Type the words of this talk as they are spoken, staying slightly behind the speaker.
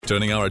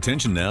Turning our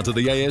attention now to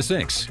the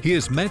ASX,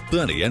 here's Matt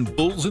Burney and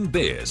Bulls and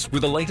Bears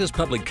with the latest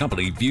public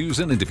company views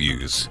and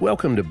interviews.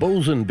 Welcome to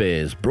Bulls and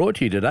Bears, brought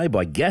to you today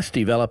by gas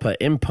developer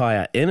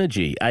Empire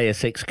Energy,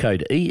 ASX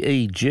code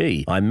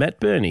EEG. I'm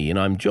Matt Burney and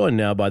I'm joined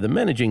now by the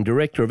Managing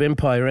Director of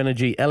Empire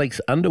Energy, Alex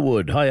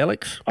Underwood. Hi,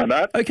 Alex. Hi,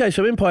 Matt. Okay,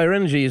 so Empire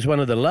Energy is one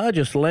of the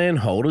largest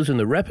landholders in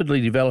the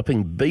rapidly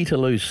developing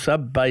Beetaloo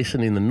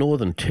Sub-Basin in the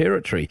Northern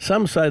Territory.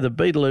 Some say the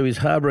Beetaloo is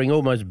harbouring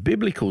almost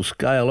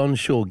biblical-scale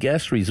onshore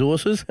gas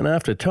resources, and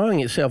after tying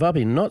itself up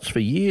in knots for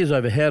years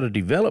over how to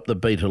develop the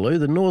Beetaloo,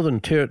 the Northern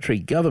Territory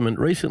government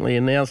recently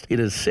announced it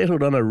has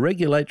settled on a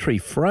regulatory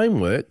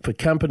framework for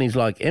companies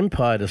like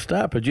Empire to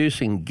start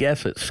producing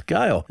gas at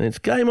scale. And it's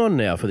game on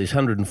now for this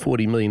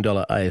 $140 million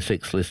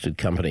ASX-listed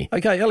company.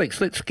 Okay, Alex,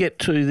 let's get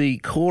to the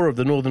core of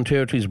the Northern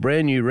Territory's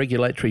brand new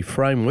regulatory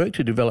framework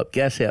to develop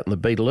gas out in the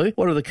Beetaloo.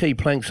 What are the key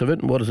planks of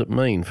it and what does it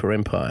mean for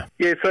Empire?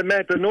 Yeah, so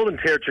Matt, the Northern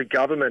Territory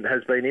government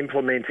has been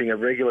implementing a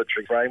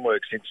regulatory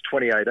framework since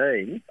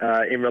 2018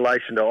 in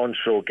relation to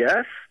onshore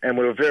gas, and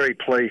we were very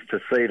pleased to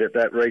see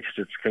that reached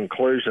its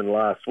conclusion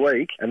last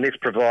week, and this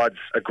provides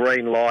a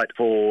green light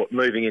for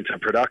moving into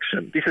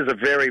production. This is a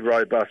very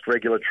robust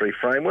regulatory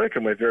framework,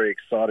 and we're very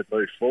excited to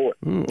move forward.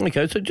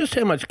 Okay, so just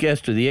how much gas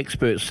do the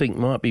experts think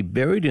might be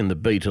buried in the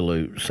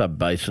Beetaloo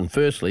sub-basin,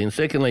 firstly? And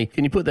secondly,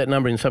 can you put that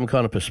number in some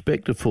kind of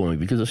perspective for me?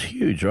 Because it's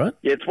huge, right?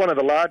 Yeah, it's one of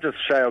the largest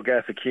shale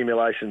gas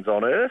accumulations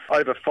on Earth.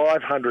 Over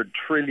 500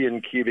 trillion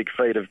cubic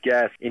feet of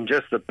gas in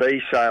just the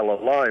B shale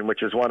alone,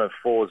 which is one of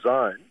 4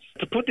 zones.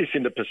 To put this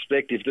into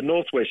perspective, the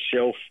Northwest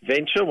Shelf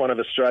venture, one of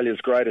Australia's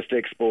greatest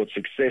export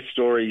success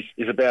stories,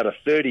 is about a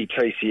 30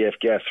 TCF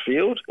gas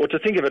field. Or to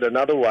think of it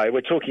another way,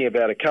 we're talking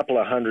about a couple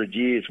of 100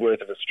 years'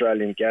 worth of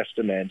Australian gas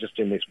demand just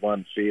in this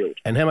one field.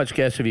 And how much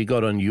gas have you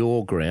got on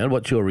your ground?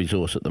 What's your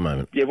resource at the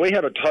moment? Yeah, we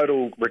have a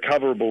total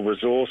recoverable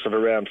resource of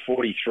around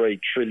 43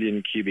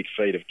 trillion cubic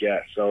feet of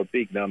gas, so a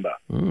big number.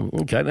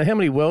 Okay, now how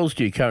many wells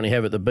do you currently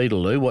have at the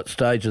Beetaloo? What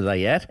stage are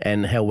they at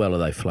and how well are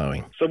they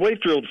flowing? So we've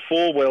drilled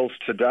 4 wells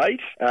to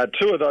date.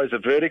 2 of those are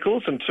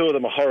verticals and 2 of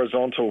them are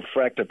horizontal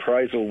fracked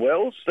appraisal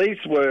wells. These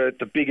were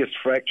the biggest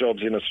frack jobs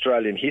in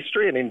Australian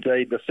history, and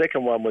indeed the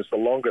second one was the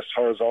longest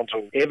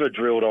horizontal ever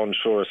drilled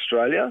onshore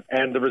Australia,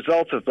 and the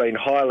results have been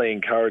highly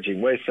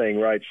encouraging. We're seeing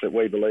rates that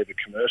we believe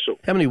are commercial.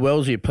 How many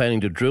wells are you planning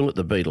to drill at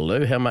the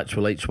Beetaloo? How much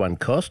will each one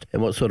cost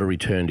and what sort of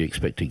return do you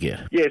expect to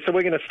get? Yeah, so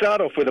we're going to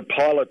start off with a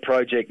pilot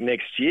project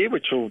next year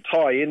which will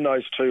tie in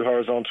those 2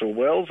 horizontal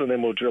wells, and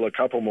then we'll drill a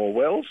couple more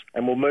wells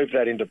and we'll move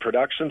that into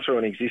production through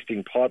an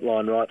existing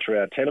pipeline right through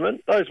our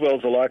tenement. Those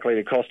wells are likely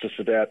to cost us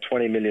about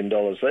 $20 million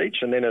each,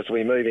 and then as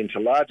we move into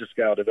larger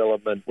scale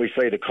development, we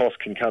see the cost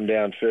can come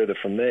down further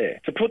from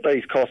there. To put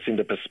these costs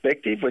into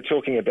perspective, we're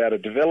talking about a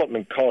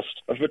development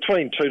cost of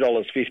between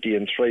 $2.50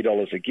 and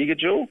 $3 a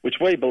gigajoule, which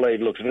we believe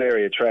looks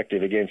very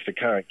attractive against the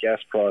current gas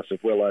price of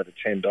well over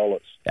 $10.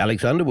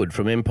 Alex Underwood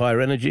from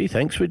Empire Energy,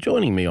 thanks for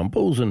joining me on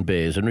Bulls and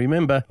Bears. And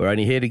remember, we're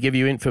only here to give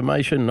you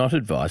information, not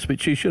advice,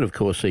 which you should of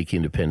course seek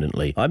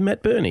independently. I'm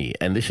Matt Burney,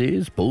 and this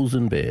is Bulls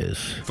and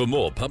Bears. For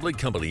more public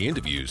company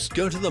interviews,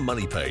 go to the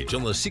Money page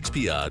on the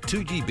 6PR,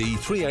 2GB,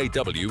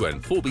 3AW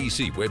and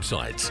 4BC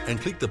websites and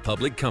click the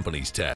Public Companies tab.